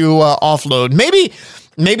need to offload.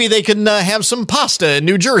 Maybe they can have some pasta in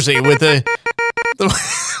New Jersey with the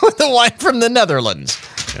wine from the Netherlands.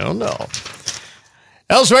 I don't know.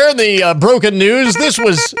 Elsewhere in the broken news, this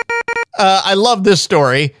was, I love this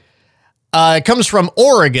story. It comes from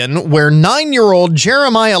Oregon, where 9-year-old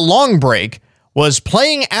Jeremiah Longbreak was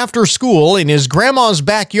playing after school in his grandma's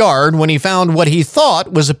backyard when he found what he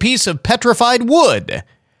thought was a piece of petrified wood.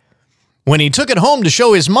 When he took it home to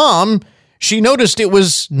show his mom, she noticed it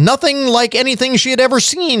was nothing like anything she had ever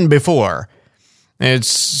seen before. It's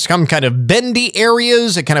some kind of bendy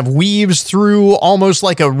areas. It kind of weaves through almost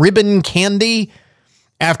like a ribbon candy.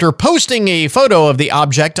 After posting a photo of the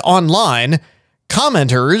object online,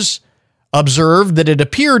 commenters observed that it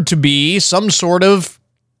appeared to be some sort of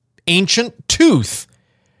ancient tooth.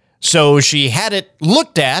 So she had it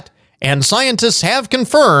looked at, and scientists have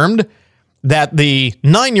confirmed that the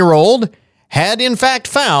 9-year-old had in fact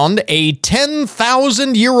found a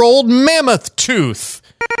 10,000-year-old mammoth tooth.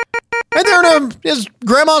 Right there in his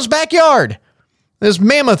grandma's backyard. This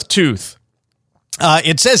mammoth tooth.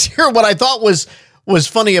 It says here what I thought was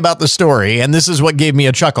funny about the story, and this is what gave me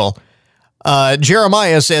a chuckle.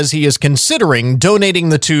 Jeremiah says he is considering donating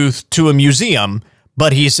the tooth to a museum,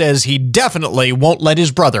 but he says he definitely won't let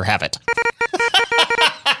his brother have it.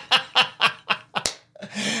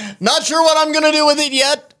 Not sure what I'm going to do with it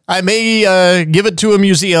yet. I may give it to a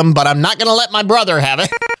museum, but I'm not going to let my brother have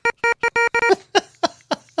it.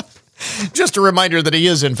 Just a reminder that he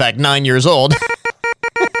is, in fact, 9 years old.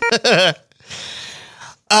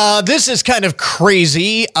 This is kind of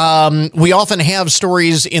crazy. We often have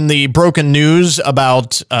stories in the broken news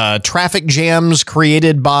about traffic jams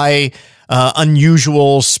created by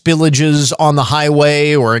unusual spillages on the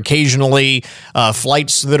highway, or occasionally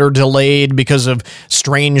flights that are delayed because of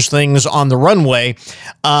strange things on the runway.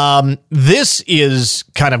 This is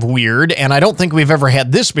kind of weird, and I don't think we've ever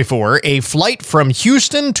had this before. A flight from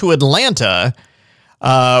Houston to Atlanta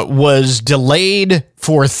was delayed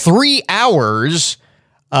for 3 hours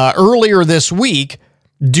earlier this week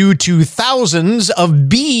due to thousands of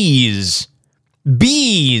bees.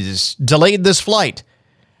 Bees delayed this flight.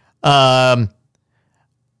 Angele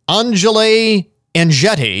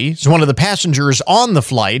Engetti is one of the passengers on the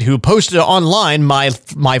flight who posted online, my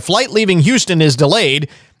flight leaving Houston is delayed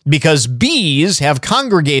because bees have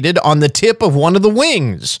congregated on the tip of one of the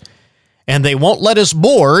wings, and they won't let us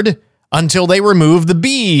board until they remove the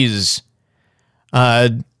bees.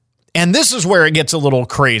 And this is where it gets a little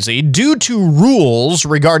crazy. Due to rules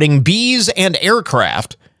regarding bees and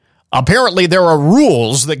aircraft, apparently there are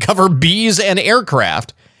rules that cover bees and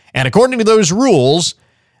aircraft. And according to those rules,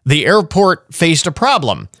 the airport faced a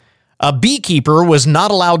problem. A beekeeper was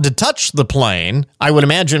not allowed to touch the plane, I would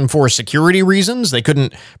imagine for security reasons. They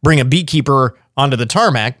couldn't bring a beekeeper onto the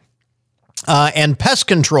tarmac. And pest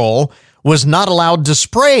control was not allowed to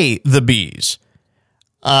spray the bees.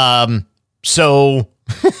 So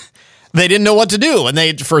they didn't know what to do.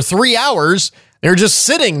 And for 3 hours, they're just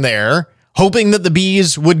sitting there hoping that the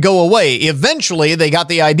bees would go away. Eventually, they got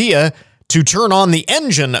the idea to turn on the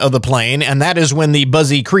engine of the plane, and that is when the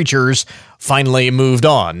buzzy creatures finally moved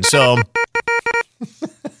on. So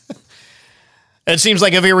it seems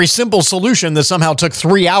like a very simple solution that somehow took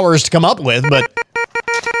 3 hours to come up with, but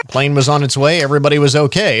the plane was on its way. Everybody was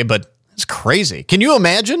okay, but it's crazy. Can you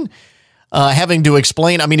imagine having to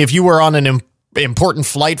explain? I mean, if you were on an important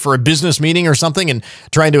flight for a business meeting or something and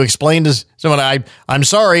trying to explain to someone, I'm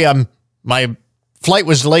sorry, my flight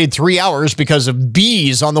was delayed 3 hours because of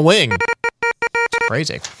bees on the wing. It's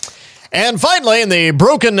crazy. And finally, in the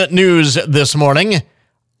broken news this morning,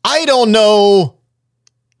 I don't know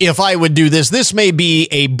if I would do this. This may be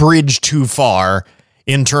a bridge too far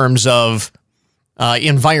in terms of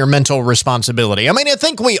environmental responsibility. I mean, I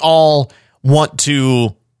think we all want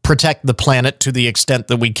to protect the planet to the extent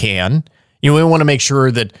that we can. You know, we want to make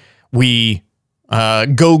sure that we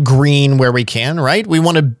go green where we can, right? We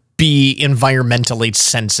want to be environmentally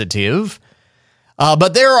sensitive.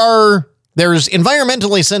 But there's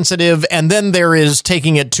environmentally sensitive, and then there is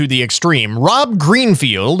taking it to the extreme. Rob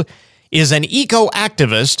Greenfield is an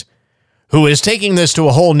eco-activist who is taking this to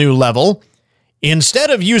a whole new level. Instead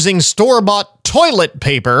of using store-bought toilet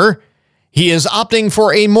paper, he is opting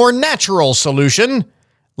for a more natural solution: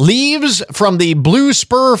 leaves from the blue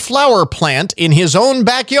spur flower plant in his own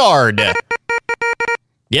backyard.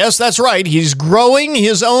 Yes, that's right. He's growing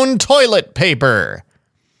his own toilet paper.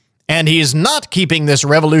 And he's not keeping this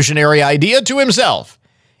revolutionary idea to himself.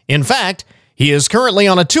 In fact, he is currently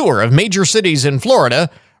on a tour of major cities in Florida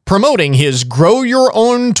promoting his Grow Your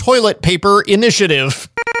Own Toilet Paper initiative.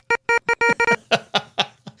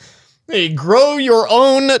 A Grow Your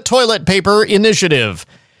Own Toilet Paper initiative.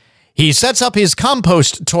 He sets up his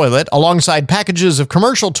compost toilet alongside packages of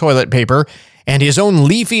commercial toilet paper and his own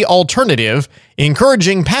leafy alternative,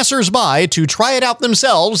 encouraging passersby to try it out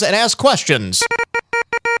themselves and ask questions.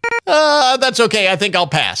 That's okay. I think I'll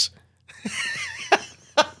pass.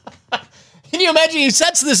 Can you imagine? He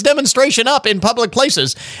sets this demonstration up in public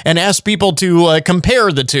places and asks people to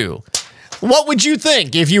compare the two. What would you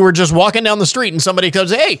think if you were just walking down the street and somebody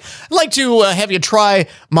comes, hey, I'd like to have you try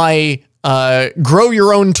my Grow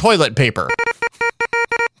Your Own Toilet Paper?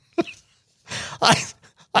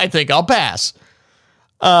 I think I'll pass.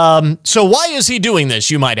 So why is he doing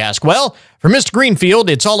this, you might ask? Well, for Mr. Greenfield,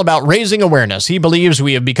 it's all about raising awareness. He believes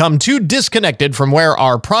we have become too disconnected from where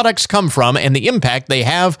our products come from and the impact they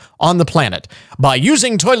have on the planet. By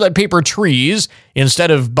using toilet paper trees instead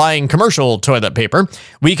of buying commercial toilet paper,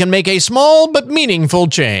 we can make a small but meaningful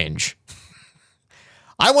change.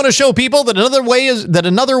 I want to show people that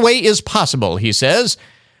another way is possible, he says.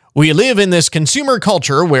 We live in this consumer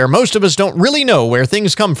culture where most of us don't really know where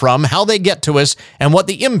things come from, how they get to us, and what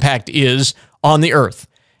the impact is on the earth.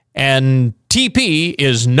 And TP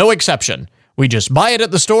is no exception. We just buy it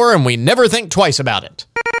at the store and we never think twice about it.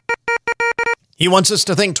 He wants us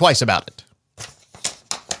to think twice about it.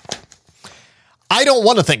 I don't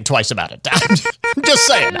want to think twice about it. I'm just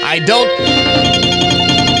saying, I don't.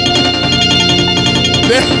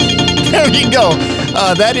 There you go.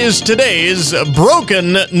 That is today's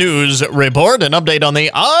Broken News Report, an update on the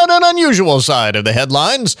odd and unusual side of the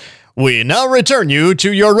headlines. We now return you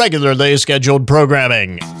to your regularly scheduled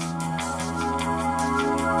programming.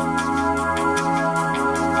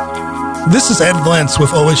 This is Ed Lentz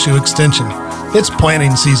with OSU Extension. It's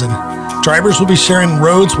planting season. Drivers will be sharing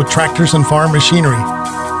roads with tractors and farm machinery.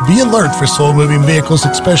 Be alert for slow-moving vehicles,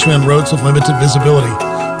 especially on roads with limited visibility.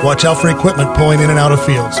 Watch out for equipment pulling in and out of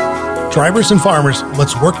fields. Drivers and farmers,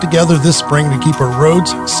 let's work together this spring to keep our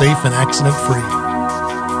roads safe and accident-free.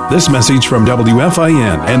 This message from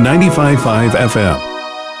WFIN and 95.5 FM.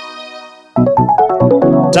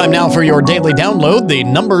 Time now for your daily download, the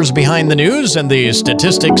numbers behind the news and the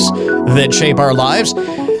statistics that shape our lives.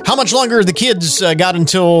 How much longer the kids got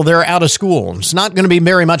until they're out of school? It's not going to be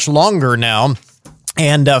very much longer now.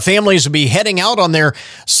 And families will be heading out on their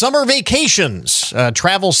summer vacations.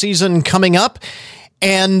 Travel season coming up.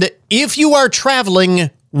 And if you are traveling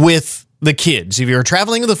with the kids, if you're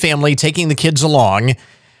traveling with a family, taking the kids along,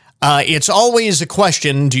 it's always a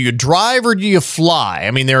question, do you drive or do you fly?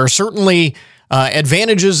 I mean, there are certainly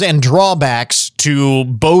advantages and drawbacks to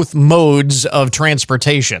both modes of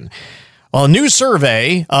transportation. Well, a new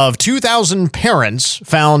survey of 2,000 parents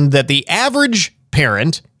found that the average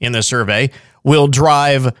parent in the survey will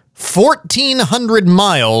drive 1,400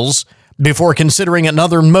 miles before considering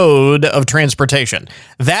another mode of transportation.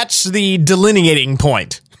 That's the delineating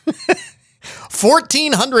point.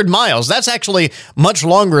 1,400 miles. That's actually much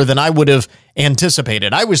longer than I would have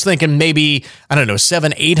anticipated. I was thinking maybe,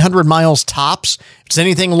 700-800 miles tops. If it's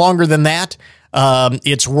anything longer than that,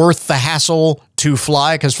 it's worth the hassle to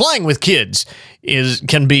fly, because flying with kids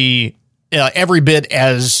can be every bit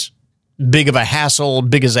as big of a hassle,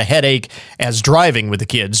 big as a headache as driving with the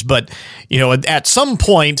kids. But, at some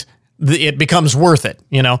point, it becomes worth it.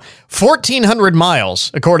 1,400 miles,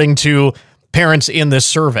 according to parents in this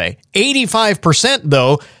survey. 85%,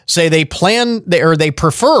 though, say they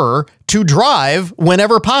prefer to drive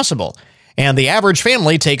whenever possible. And the average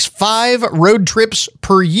family takes 5 road trips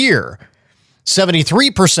per year.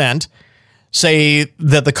 73% say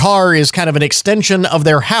that the car is kind of an extension of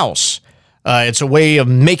their house. It's a way of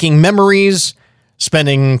making memories,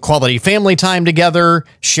 spending quality family time together,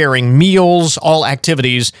 sharing meals, all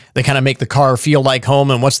activities that kind of make the car feel like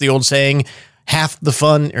home. And what's the old saying? Half the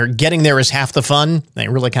fun, or getting there is half the fun. They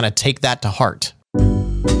really kind of take that to heart.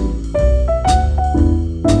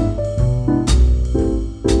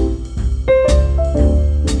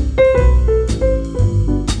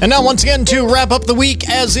 And now, once again, to wrap up the week,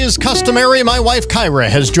 as is customary, my wife Kyra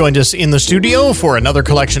has joined us in the studio for another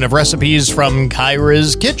collection of recipes from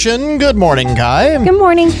Kyra's Kitchen. Good morning, Kai. Good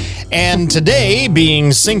morning. And today,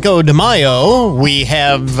 being Cinco de Mayo, we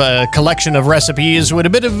have a collection of recipes with a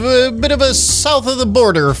bit of a south of the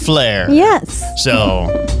border flair. Yes. So,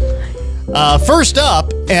 first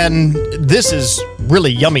up, and this is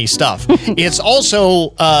really yummy stuff. It's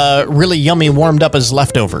also really yummy warmed up as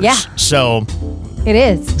leftovers. Yeah. So it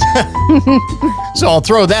is. So I'll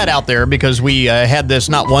throw that out there because we had this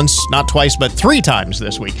not once, not twice, but 3 times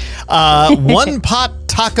this week. 1 pot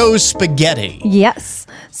taco spaghetti. Yes.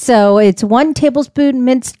 So it's 1 tablespoon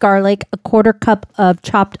minced garlic, 1/4 cup of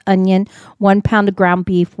chopped onion, 1 pound of ground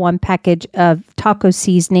beef, 1 package of taco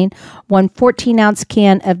seasoning, 1 14-ounce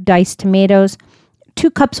can of diced tomatoes,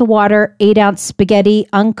 2 cups of water, 8-ounce spaghetti,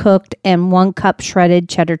 uncooked, and 1 cup shredded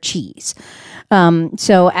cheddar cheese.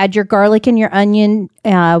 So add your garlic and your onion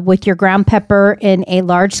with your ground pepper in a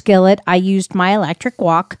large skillet. I used my electric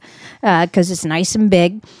wok because it's nice and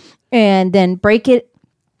big. And then break it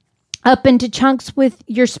up into chunks with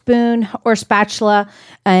your spoon or spatula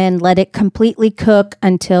and let it completely cook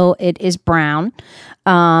until it is brown.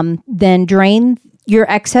 Then drain your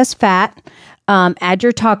excess fat. Add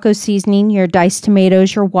your taco seasoning, your diced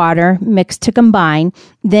tomatoes, your water, mix to combine.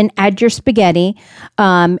 Then add your spaghetti.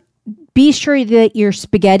 Be sure that your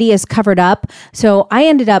spaghetti is covered up. So I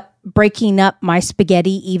ended up breaking up my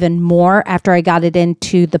spaghetti even more after I got it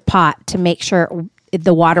into the pot to make sure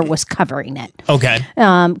the water was covering it. Okay.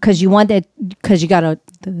 Because the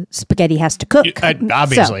spaghetti has to cook.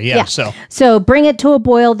 Obviously, So bring it to a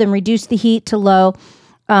boil, then reduce the heat to low.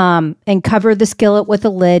 And cover the skillet with a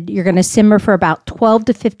lid. You're going to simmer for about 12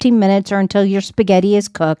 to 15 minutes or until your spaghetti is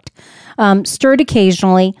cooked. Stir it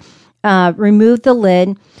occasionally. Remove the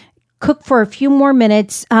lid. Cook for a few more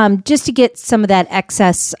minutes just to get some of that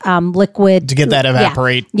excess liquid. To get that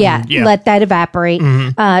evaporate. Yeah, let that evaporate.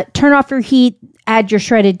 Mm-hmm. Turn off your heat. Add your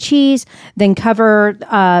shredded cheese. Then cover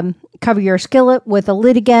Cover your skillet with a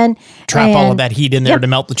lid again. Trap all of that heat in there to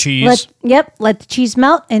melt the cheese. Let the cheese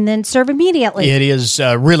melt and then serve immediately. It is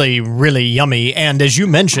really, really yummy. And as you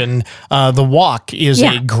mentioned, the wok is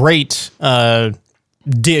a great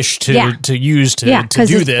dish to use to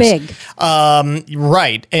do this. Big.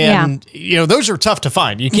 Right. And those are tough to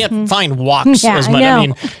find. You can't find woks as much. I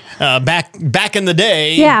mean, back in the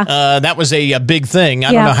day, that was a big thing.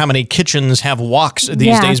 I don't know how many kitchens have woks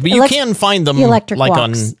these days, but you can find them like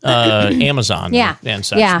woks. On Amazon and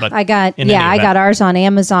such. Yeah, but I got ours on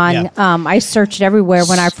Amazon. I searched everywhere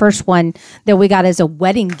when our first one that we got as a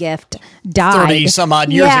wedding gift died 30 some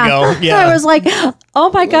odd years ago. Yeah. I was like, oh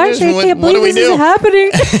my gosh, I can't believe this is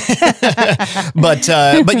happening. But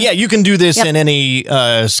yeah, you can do this in any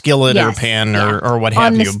skillet or pan or what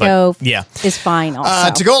have on you. The stove but is fine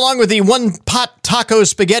also. To go along with the one pot taco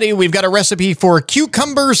spaghetti, we've got a recipe for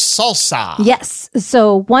cucumber salsa. Yes.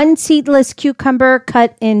 So 1 seedless cucumber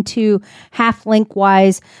cut into half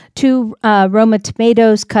lengthwise, 2 Roma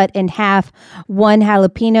tomatoes cut in half, 1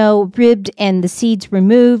 jalapeno ribbed and the seeds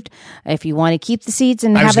removed. If you want to keep the seeds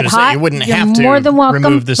and have it hot, you wouldn't you're have to more than welcome.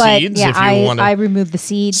 Remove the seeds if you want to. I remove the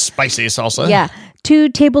seeds. Spicy salsa. Yeah. 2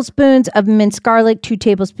 tablespoons of minced garlic, 2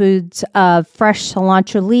 tablespoons of fresh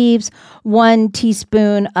cilantro leaves, 1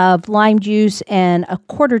 teaspoon of lime juice, and a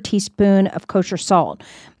 1/4 teaspoon of kosher salt.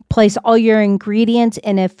 Place all your ingredients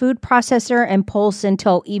in a food processor and pulse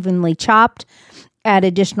until evenly chopped. Add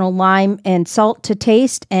additional lime and salt to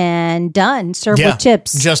taste, and done. Serve with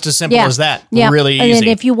chips. Just as simple as that. Yeah. Really easy. And then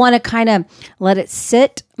if you want to kind of let it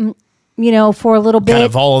sit, for a little bit. Kind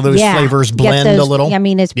of all of those flavors blend a little. I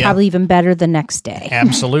mean, it's probably even better the next day.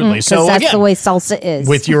 Absolutely. So that's the way salsa is.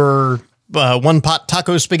 With your one pot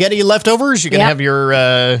taco spaghetti leftovers, you can have your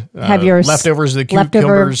leftovers, the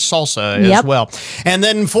cucumber salsa as well. And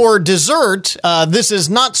then for dessert, this is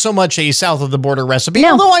not so much a south of the border recipe,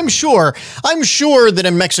 although I'm sure that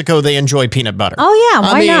in Mexico they enjoy peanut butter. Oh yeah,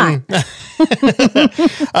 why not?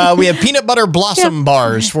 We have peanut butter blossom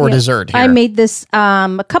bars for dessert here. I made this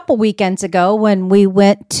a couple weekends ago when we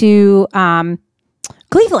went to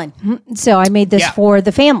Cleveland. So I made this for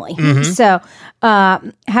the family. Mm-hmm. So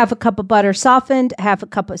half a cup of butter softened, half a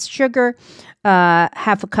cup of sugar,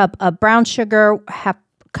 half a cup of brown sugar, half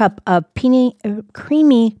a cup of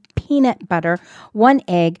creamy peanut butter, 1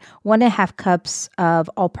 egg, 1.5 cups of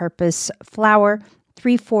all-purpose flour,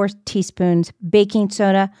 3/4 teaspoons baking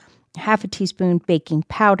soda, half a teaspoon baking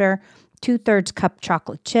powder, 2/3 cup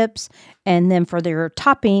chocolate chips, and then for their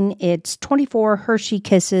topping, it's 24 Hershey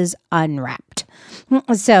Kisses unwrapped.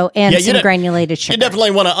 So, and some granulated sugar. You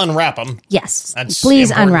definitely want to unwrap them. Yes.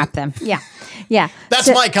 Please unwrap them. Yeah. Yeah. That's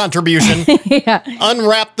my contribution.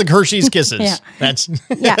 Unwrap the Hershey's Kisses. That's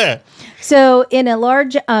So in a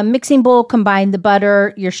large mixing bowl, combine the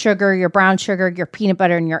butter, your sugar, your brown sugar, your peanut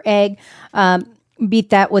butter, and your egg.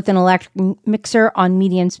 Beat that with an electric mixer on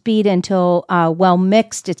medium speed until well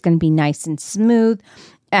mixed. It's going to be nice and smooth.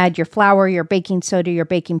 Add your flour, your baking soda, your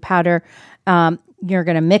baking powder. You're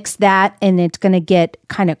going to mix that, and it's going to get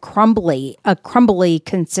kind of a crumbly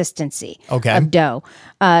consistency of dough.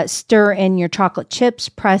 Stir in your chocolate chips.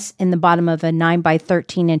 Press in the bottom of a 9 by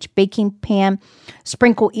 13 inch baking pan.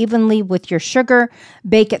 Sprinkle evenly with your sugar.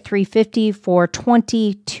 Bake at 350 for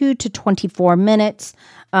 22 to 24 minutes,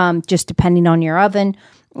 just depending on your oven.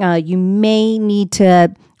 You may need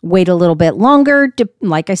to wait a little bit longer.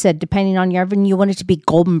 Like I said, depending on your oven, you want it to be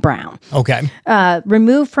golden brown. Okay.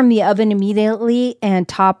 Remove from the oven immediately and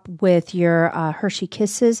top with your Hershey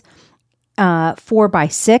Kisses, 4 by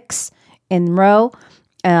 6 in row.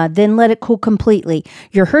 Then let it cool completely.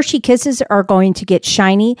 Your Hershey Kisses are going to get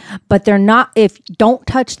shiny, but they're not. If you don't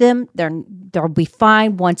touch them, they'll be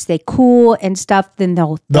fine. Once they cool and stuff, then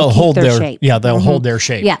they'll hold their shape. Yeah, they'll hold their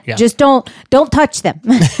shape. Yeah, just don't touch them.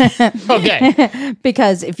 Okay.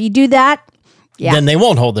 Because if you do that, then they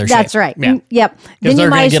won't hold their shape. That's right. Yeah. Yep. Then they're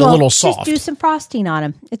going to get a little soft. Just do some frosting on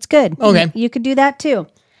them. It's good. Okay. You could do that too.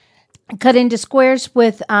 Cut into squares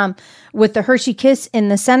with the Hershey Kiss in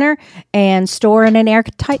the center and store in an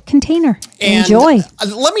airtight container. And enjoy.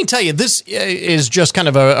 Let me tell you, this is just kind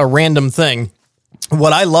of a random thing.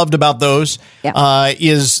 What I loved about those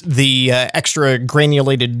is the extra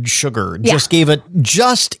granulated sugar. Just gave it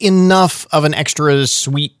just enough of an extra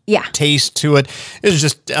sweet taste to it. It was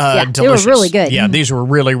just delicious. They were really good. Yeah, these were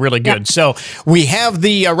really, really good. So we have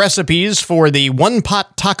the recipes for the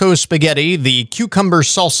one-pot taco spaghetti, the cucumber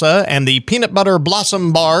salsa, and the peanut butter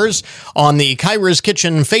blossom bars on the Kyra's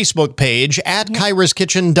Kitchen Facebook page at Kyra's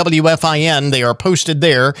Kitchen WFIN. They are posted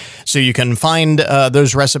there, so you can find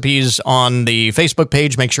those recipes on the Facebook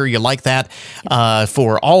page. Make sure you like that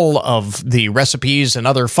for all of the recipes and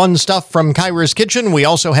other fun stuff from Kyra's Kitchen. We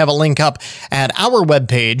also have a link up at our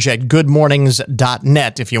webpage at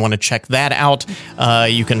goodmornings.net. If you want to check that out,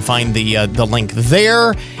 you can find the link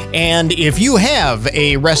there. And if you have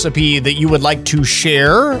a recipe that you would like to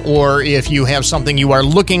share, or if you have something you are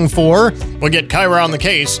looking for, we'll get Kyra on the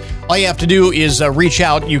case. All you have to do is reach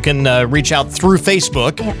out. You can reach out through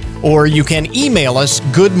Facebook, or you can email us,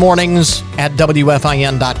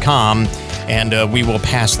 goodmornings@wfin.com, and we will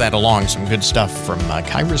pass that along. Some good stuff from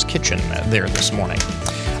Kyra's Kitchen there this morning.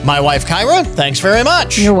 My wife, Kyra, thanks very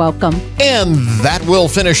much. You're welcome. And that will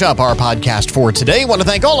finish up our podcast for today. I want to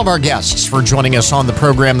thank all of our guests for joining us on the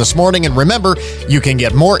program this morning. And remember, you can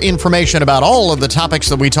get more information about all of the topics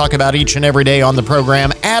that we talk about each and every day on the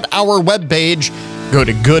program at our webpage. Go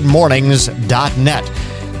to goodmornings.net.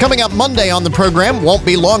 Coming up Monday on the program, won't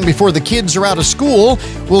be long before the kids are out of school,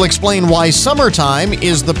 we'll explain why summertime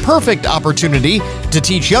is the perfect opportunity to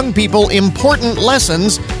teach young people important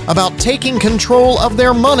lessons about taking control of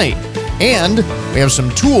their money. And we have some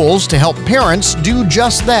tools to help parents do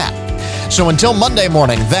just that. So until Monday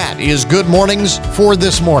morning, that is Good Mornings for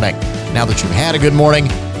this morning. Now that you've had a good morning,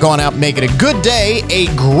 go on out and make it a good day, a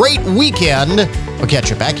great weekend. We'll catch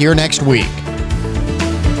you back here next week.